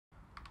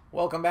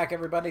Welcome back,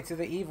 everybody, to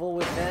the Evil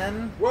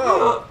Within.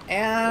 Whoa!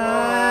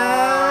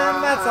 And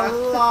Whoa. that's a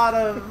lot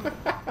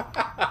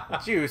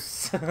of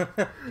juice.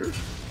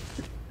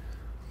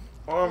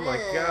 Oh my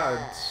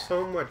god,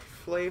 so much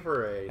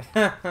flavor aid.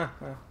 Huh?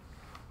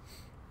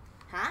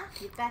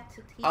 You back to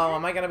teacher? Oh,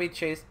 am I gonna be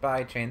chased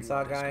by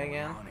Chainsaw Guy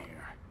again?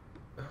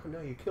 Oh no,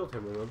 you killed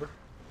him, remember?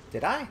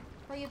 Did I?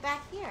 Oh, you're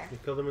back here. You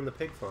killed him in the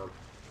pig farm.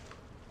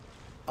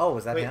 Oh,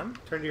 was that Wait, him?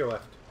 turn to your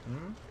left.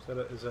 Hmm?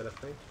 Is that a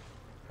thing?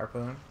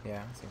 Harpoon?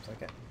 Yeah, seems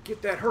like it.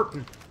 Get that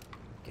hurting!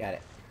 Got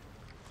it.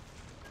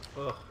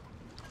 Ugh.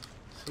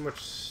 So much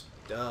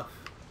stuff.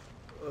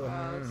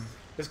 Ugh.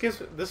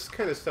 Gross. This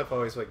kind of stuff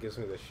always like gives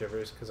me the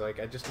shivers because like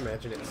I just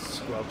imagine it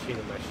squelching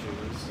in my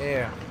shoes.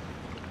 Yeah.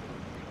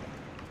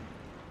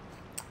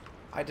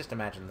 I just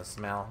imagine the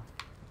smell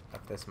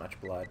of this much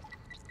blood.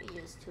 Get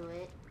used to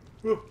it.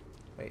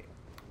 Wait,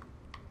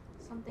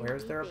 Something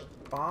where's their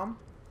beeping. bomb?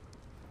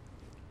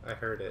 I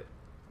heard it.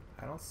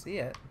 I don't see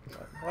it.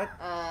 What?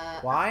 Uh.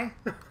 Why?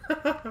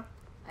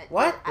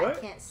 What? I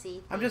What? can't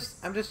see. I'm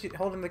just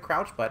holding the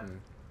crouch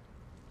button.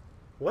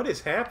 What is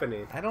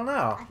happening? I don't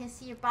know. I can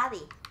see your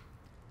body.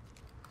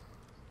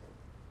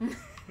 All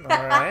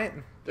right.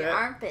 Your That-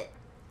 armpit.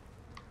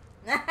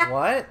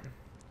 What?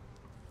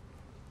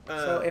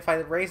 Uh, So if I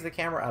raise the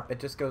camera up, it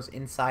just goes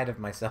inside of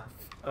myself.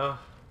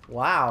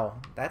 Wow,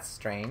 that's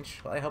strange.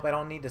 Well, I hope I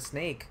don't need to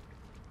sneak.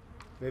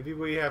 maybe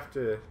we have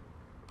to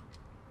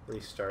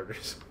restart or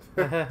something.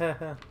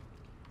 I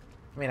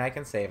mean, I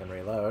can save and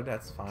reload.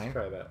 That's fine.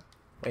 Try that.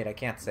 Wait, I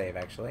can't save,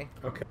 actually.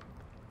 Okay.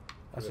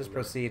 Let's Wait a just minute.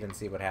 proceed and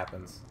see what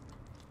happens.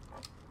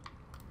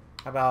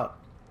 How about...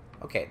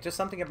 Okay, just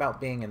something about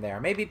being in there.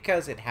 Maybe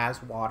because it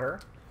has water.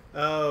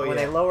 Oh, When yeah.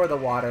 they lower the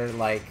water,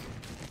 like...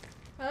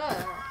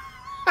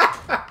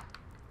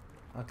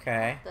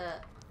 Okay.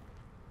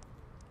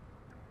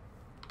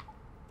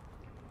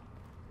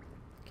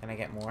 Can I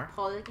get more?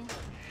 Hold it again.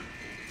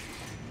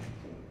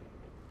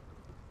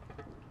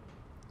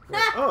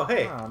 Oh,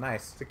 hey. Oh,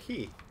 nice. It's the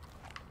key.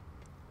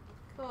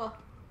 Cool.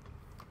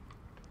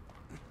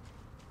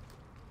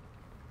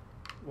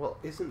 Well,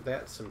 isn't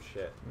that some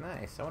shit?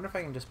 Nice. I wonder if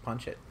I can just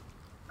punch it.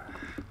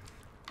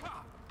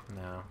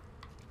 No.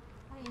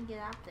 How do you get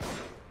out there?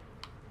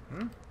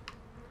 Hmm?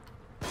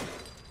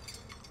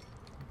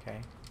 Okay.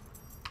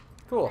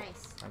 Cool.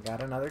 Nice. I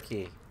got another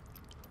key.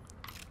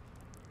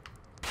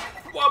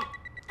 Whoop!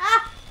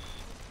 Ah!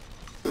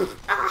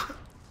 Ah!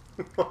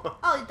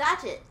 Oh, you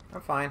dodge it.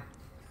 I'm fine.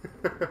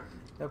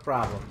 No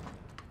problem.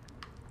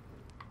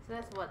 So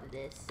that's what it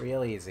is.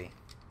 Real easy.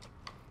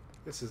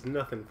 This is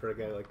nothing for a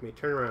guy like me.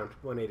 Turn around.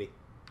 180.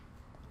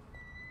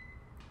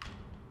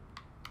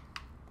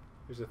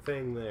 There's a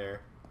thing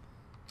there.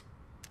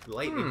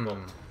 Lightning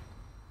bolt.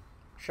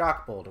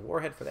 Shock bolt, a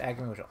warhead for the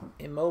Agni which will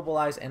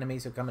immobilize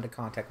enemies who come into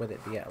contact with it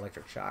via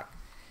electric shock.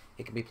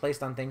 It can be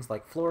placed on things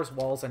like floors,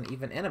 walls, and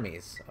even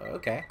enemies.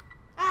 Okay.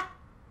 Ah!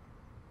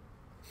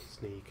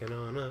 Sneaking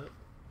on up.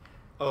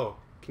 Oh,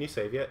 can you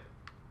save yet?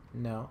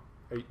 No.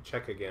 Or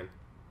check again.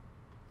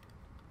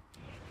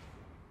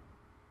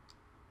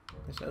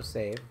 There's no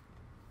save.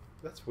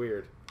 That's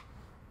weird.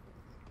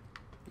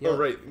 You'll- Oh,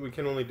 right. We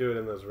can only do it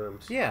in those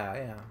rooms. Yeah,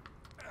 yeah.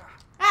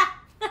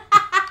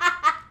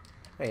 Ah!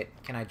 Wait,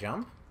 can I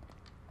jump?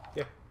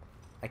 Yeah.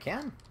 I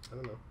can. I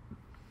don't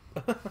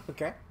know.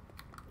 Okay.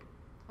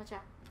 Watch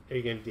out. Are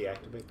you going to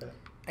deactivate that?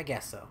 I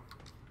guess so.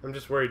 I'm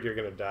just worried you're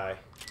going to die.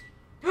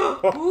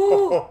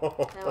 Ooh!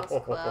 That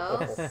was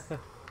close.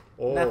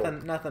 Oh.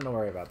 Nothing to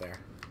worry about there.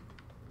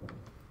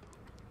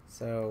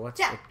 So, what's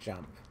the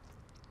jump?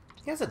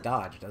 He has a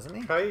dodge, doesn't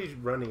he? Try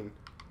running.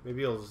 Maybe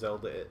he'll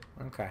Zelda it.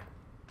 Okay.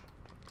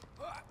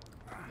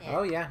 Yeah.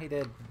 Oh, yeah, he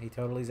did. He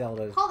totally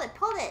Zeldaed. Pull it,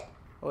 pull it.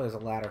 Oh, there's a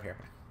ladder here.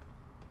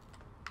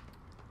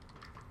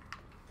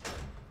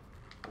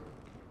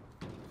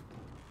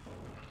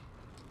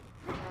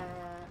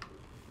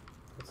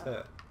 What's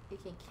that? You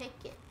can kick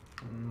it.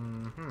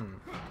 Mm-hmm.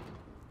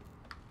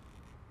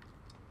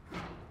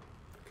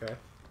 Okay.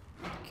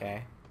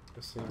 Okay.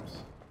 This seems...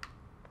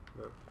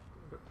 No.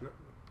 No.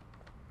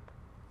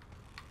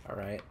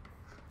 Alright.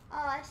 Oh,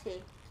 I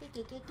see. Kick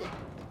it, kick it.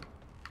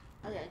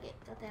 Okay, okay.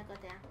 Go down, go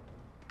down.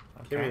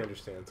 Kimmy Okay.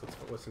 understands. Let's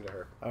listen to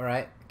her.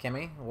 Alright,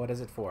 Kimmy, what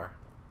is it for?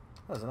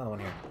 Oh, there's another one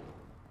here.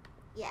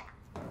 Yeah.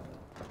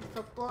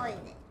 For blowing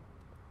it.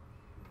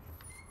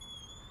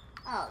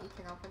 Oh, you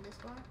can open this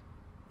door?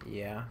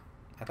 Yeah.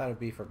 I thought it would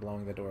be for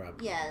blowing the door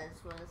up. Yeah,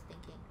 that's what I was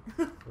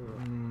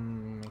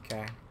thinking.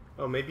 Okay.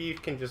 Oh, maybe you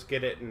can just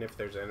get it, and if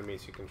there's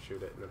enemies, you can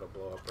shoot it, and it'll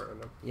blow up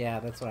around them. Yeah,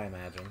 that's what I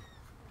imagine.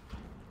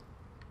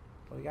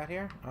 What we got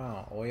here?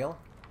 Oh, oil.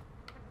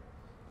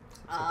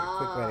 Seems like a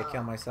quick way to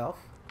kill myself.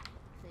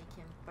 So you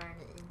can burn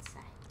it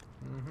inside.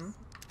 Mm-hmm.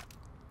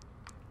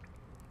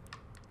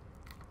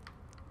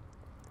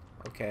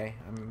 Okay,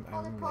 I'm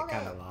Pull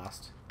kind it. of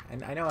lost.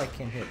 And I know I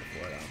came here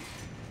before,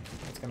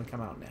 though. It's gonna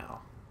come out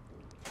now.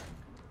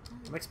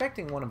 I'm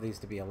expecting one of these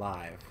to be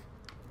alive.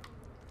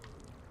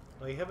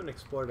 Well, you haven't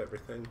explored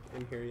everything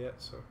in here yet,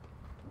 so...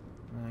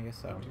 I guess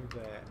so. Do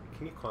that.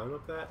 Can you climb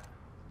up that?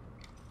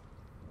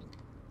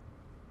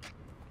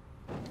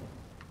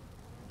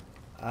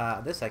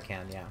 This I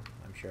can, yeah,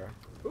 I'm sure.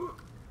 Ooh.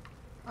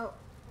 Oh,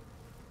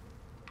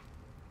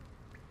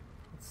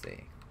 Let's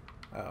see.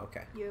 Oh,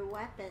 okay. your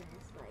weapon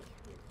is like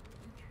really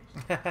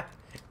interesting.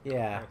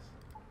 Yeah. Nice.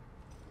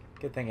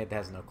 Good thing it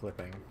has no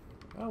clipping.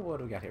 Oh, what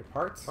do we got here?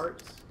 Parts?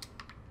 Parts.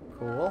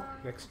 Cool.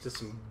 Next to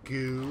some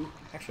goo.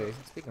 Actually,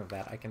 speaking of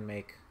that, I can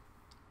make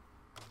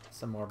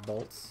some more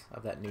bolts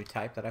of that new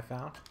type that I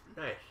found.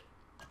 Nice.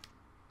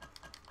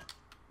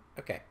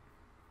 Okay.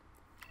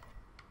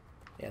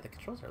 Yeah, the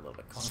controls are a little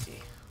bit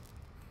clunky.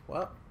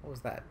 What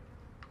was that?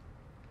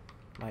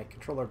 My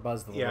controller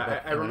buzzed a little bit. Yeah, I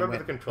and then it remember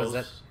went, the controls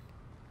 "Was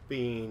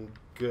being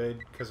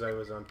good because I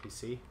was on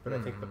PC, but I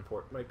think the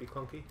port might be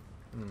clunky.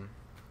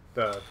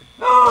 The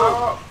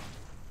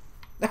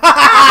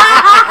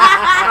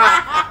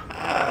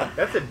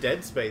That's a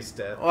Dead Space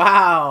death.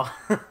 Wow.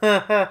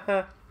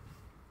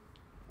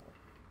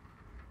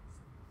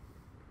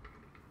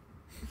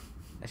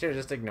 I should have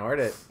just ignored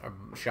it or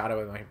shot it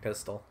with my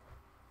pistol.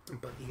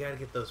 But you gotta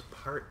get those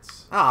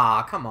parts.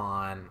 Aw, come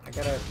on. I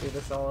gotta do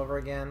this all over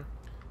again.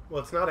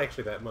 Well, it's not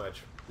actually that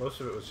much. Most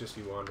of it was just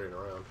you wandering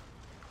around.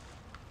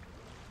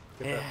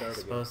 Get Yeah, that I dart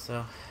again. suppose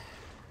so.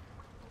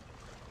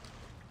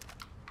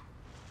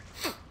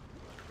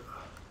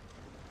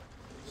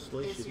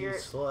 Is your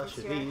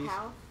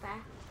health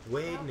back?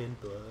 Wading in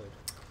blood.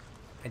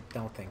 I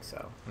don't think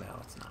so. No,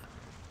 it's not.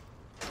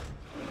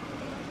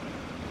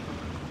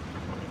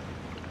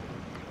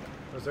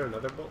 Was there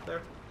another bolt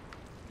there?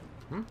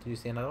 Hmm? Did you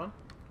see another one?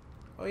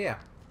 Oh, yeah.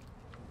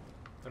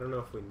 I don't know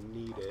if we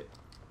need it.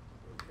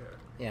 Okay.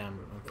 Yeah, I'm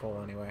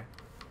full anyway.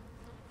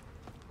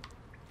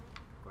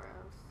 Gross.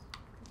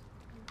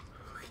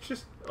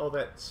 Just all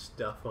that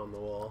stuff on the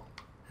wall.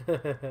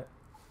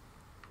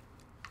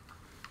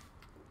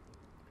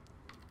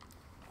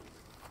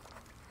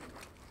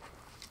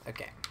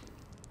 Okay.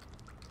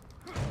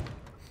 Yeah,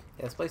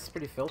 this place is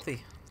pretty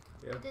filthy.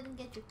 Yeah. You didn't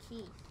get your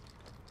keys.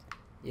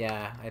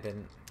 Yeah, I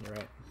didn't. You're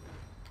right.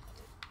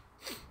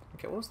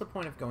 Okay, what was the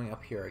point of going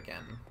up here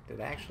again? Did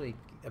I actually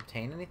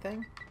obtain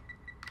anything?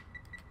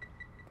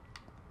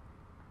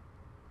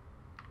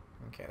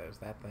 Okay, there's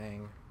that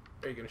thing.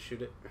 Are you gonna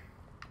shoot it?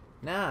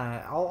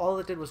 Nah, all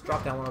it did was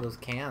drop down one of those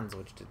cans,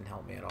 which didn't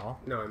help me at all.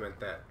 No, I meant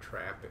that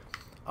trap.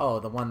 Oh,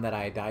 the one that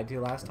I died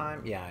to last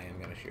time? Yeah, I am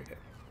gonna shoot it.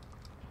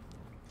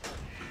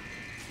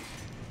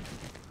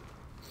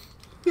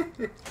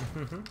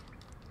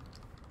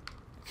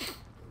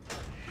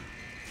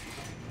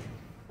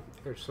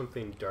 There's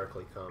something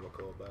darkly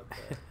comical about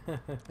that.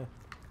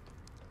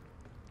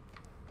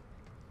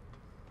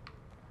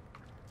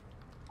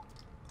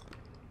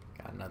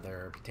 Got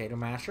another potato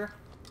masher.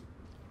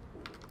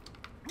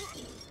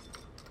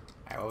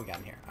 Alright, what we got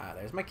in here?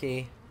 There's my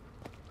key.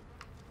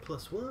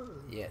 +1.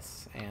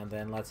 Yes, and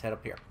then let's head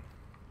up here.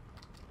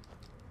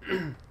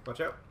 Watch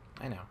out.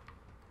 I know.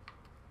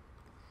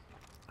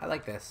 I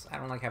like this. I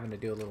don't like having to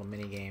do a little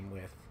mini game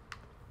with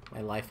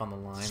my life on the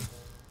line.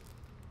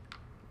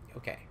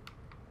 Okay.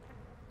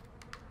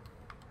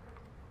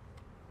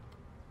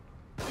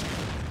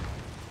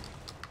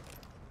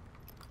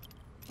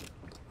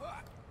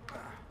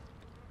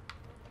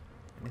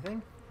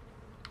 Anything?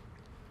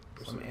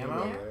 There's Some some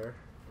ammo? ammo there.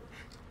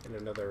 And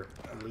another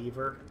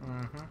lever.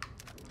 Mm-hmm.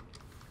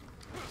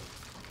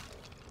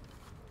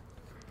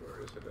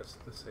 Or is it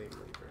the same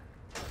lever?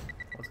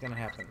 What's gonna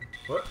happen?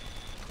 What?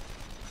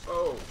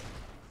 Oh.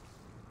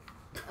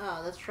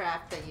 Oh, the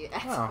trap that you Oh,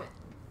 activated.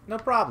 no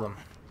problem.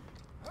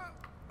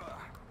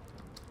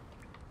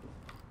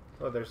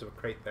 Oh, there's a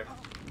crate there.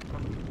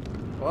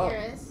 Whoa. Here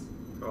it is.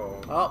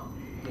 Oh. Oh,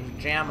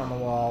 there's jam on the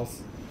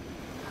walls.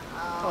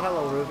 Oh,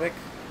 hello, Rubik.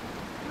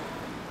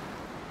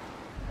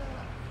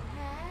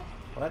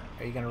 What?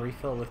 Are you gonna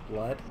refill with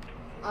blood?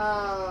 Oh.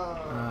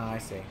 I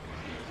see.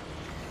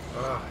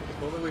 Ah,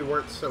 if only we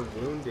weren't so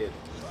wounded.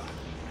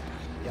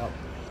 Yup.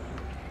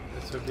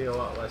 This would be a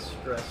lot less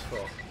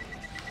stressful.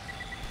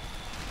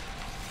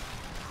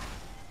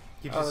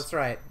 You Oh, that's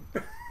right.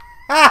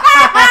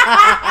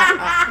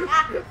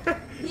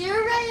 You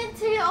ran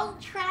into your own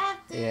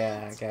trap, dude.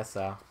 Yeah, I guess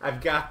so.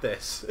 I've got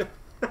this.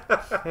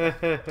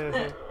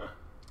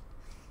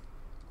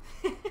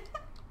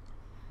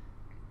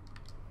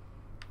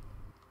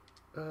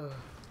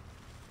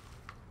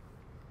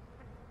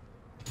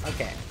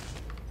 Okay.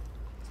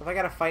 So if I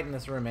gotta fight in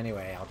this room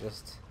anyway, I'll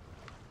just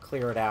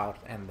clear it out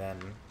and then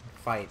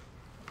fight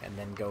and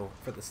then go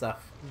for the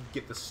stuff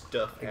Get the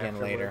stuff again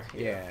afterwards. later.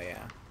 Yeah,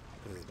 yeah.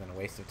 This has been a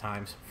waste of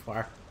time so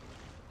far.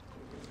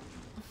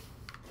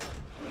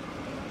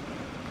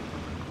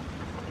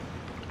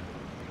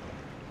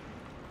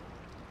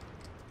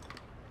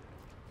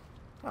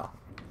 Oh,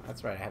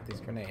 that's right, I have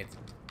these grenades.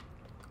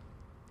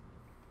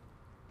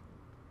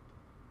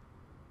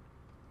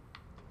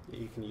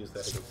 You can use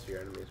that against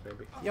your enemies,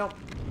 maybe. Yup.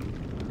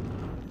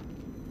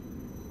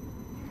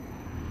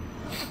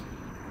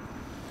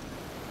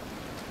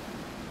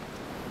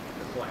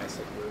 The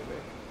classic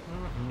Rubik.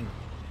 Mm-hmm.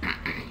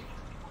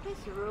 Where's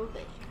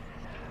Rubik?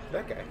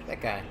 That guy.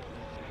 That guy.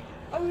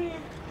 Oh, yeah.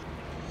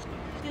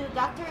 Did the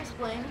doctor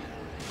explain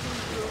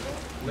who's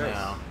Rubik? Nice.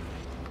 No.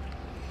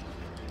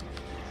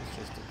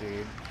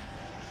 dude.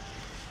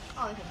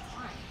 Oh, you can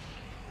climb.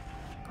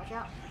 Watch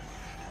out.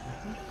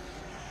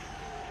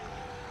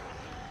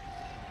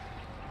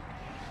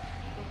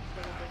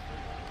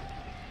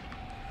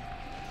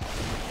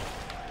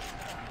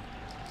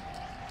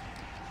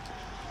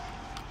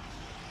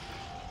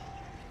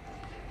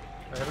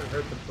 I haven't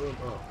heard the boom.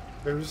 Oh,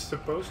 there was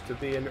supposed to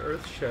be an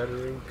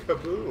earth-shattering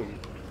kaboom.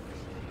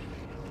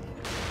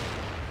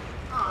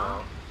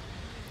 Aw.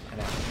 I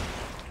know.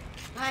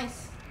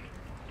 Nice.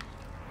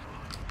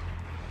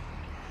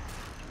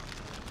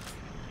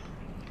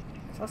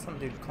 I saw some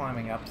dude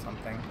climbing up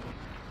something.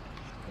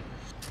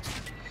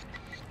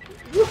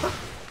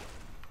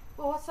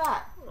 Well, what's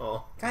that?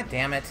 Oh, God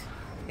damn it.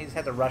 He just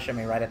had to rush at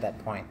me right at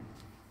that point.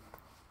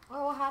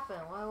 Well, what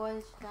happened? Why did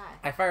you die?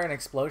 I fired an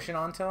explosion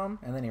onto him,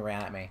 and then he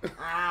ran at me.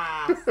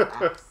 Ah,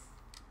 snaps.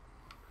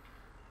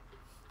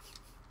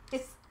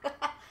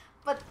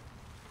 But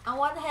on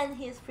one hand,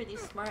 he's pretty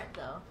smart,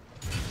 though.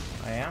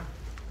 Oh, yeah?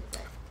 He's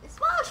like,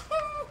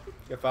 explosion!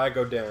 if I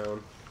go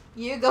down,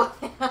 You go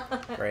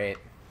down. Great.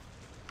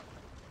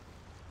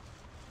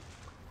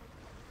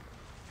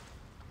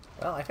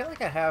 Well, I feel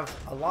like I have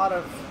a lot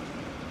of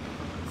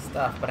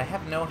stuff, but I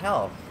have no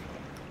health.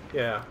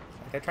 yeah.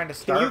 Like they're trying to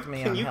starve me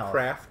on Can you health.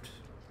 craft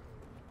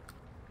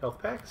health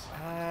packs?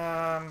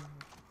 I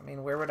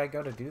mean, where would I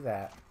go to do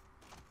that?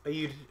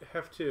 You'd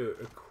have to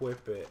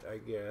equip it, I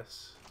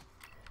guess.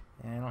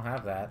 Yeah, I don't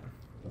have that.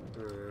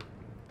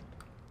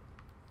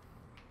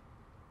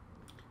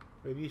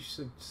 Maybe you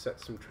should set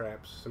some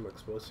traps, some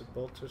explosive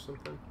bolts or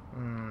something,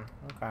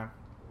 Okay.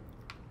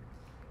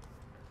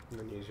 and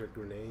then use your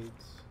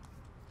grenades.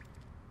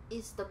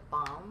 Is the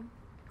bomb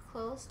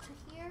close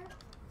to here?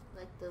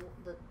 Like the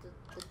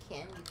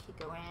can you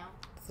kick around?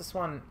 This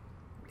one,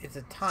 it's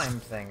a time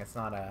thing. It's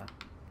not a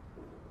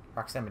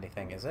proximity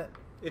thing, is it?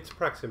 It's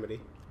proximity.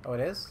 Oh, it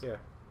is? Yeah.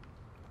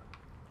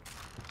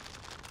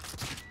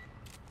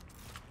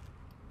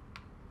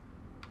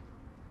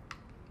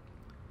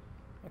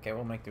 Okay,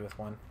 we'll make do with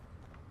one.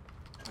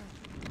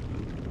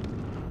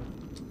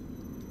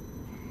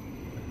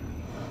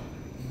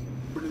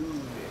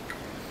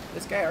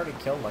 This guy already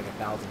killed like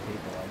 1,000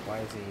 people. Like, why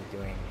is he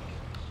doing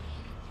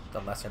the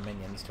lesser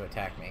minions to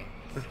attack me?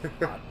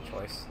 Odd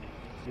choice.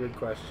 Good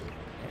question.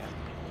 Yeah.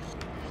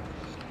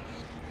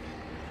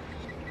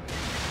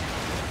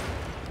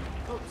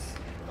 Oops.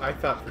 I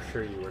thought for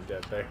sure you were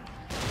dead there.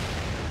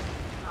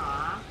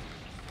 Aww.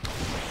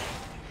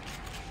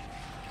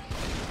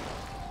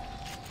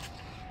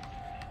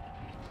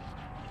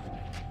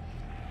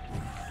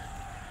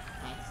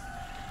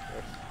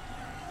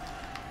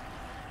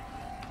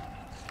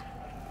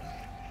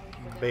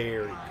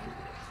 Very cool.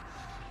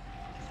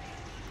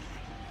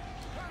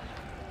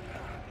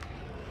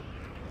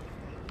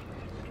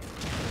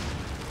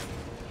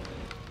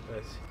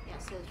 Nice.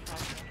 Yes, it's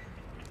trash.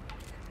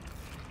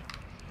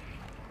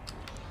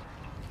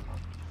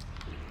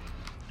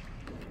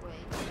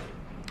 Wait.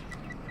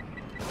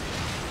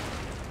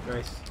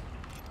 Nice.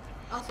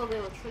 Also, they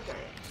will trigger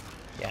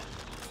it. Yeah.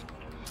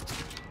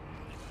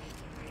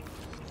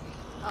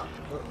 Oh.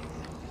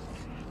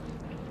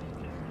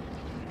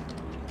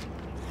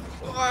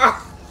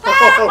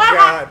 Oh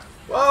god!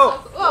 Whoa!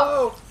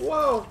 Whoa. Whoa!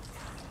 Whoa!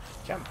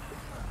 Jump.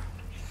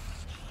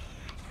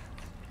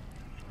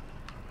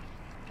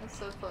 That's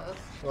so close.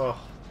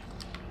 Oh.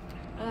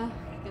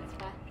 Gets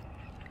back.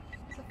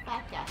 It's a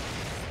fat guy.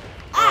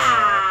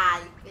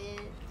 Ah, you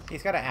bitch.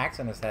 He's got an axe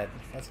in his head.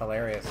 That's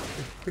hilarious.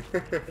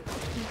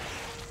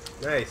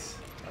 Nice.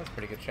 That was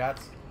pretty good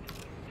shots.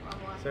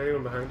 Is there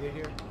anyone behind you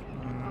here?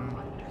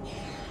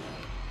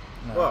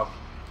 No. Whoa.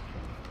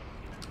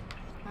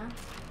 Huh?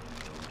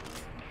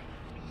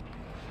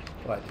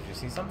 What, did you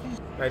see something?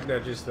 No,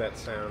 just that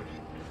sound.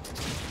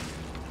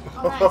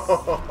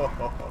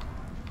 Oh,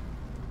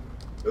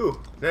 Ooh,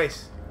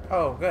 nice.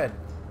 Oh, good.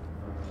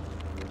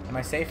 Am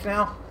I safe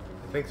now?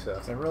 I think so.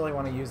 Because I really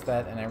want to use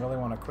that, and I really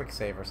want a quick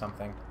save or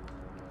something.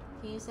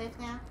 Can you save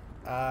now?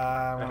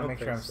 I want to don't make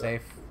sure think I'm so.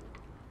 safe.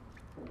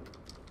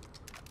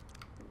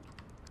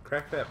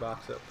 Crack that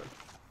box open.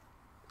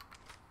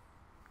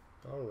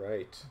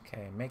 Alright.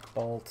 Okay, make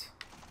bolt.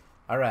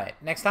 Alright,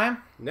 next time?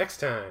 Next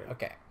time.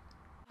 Okay.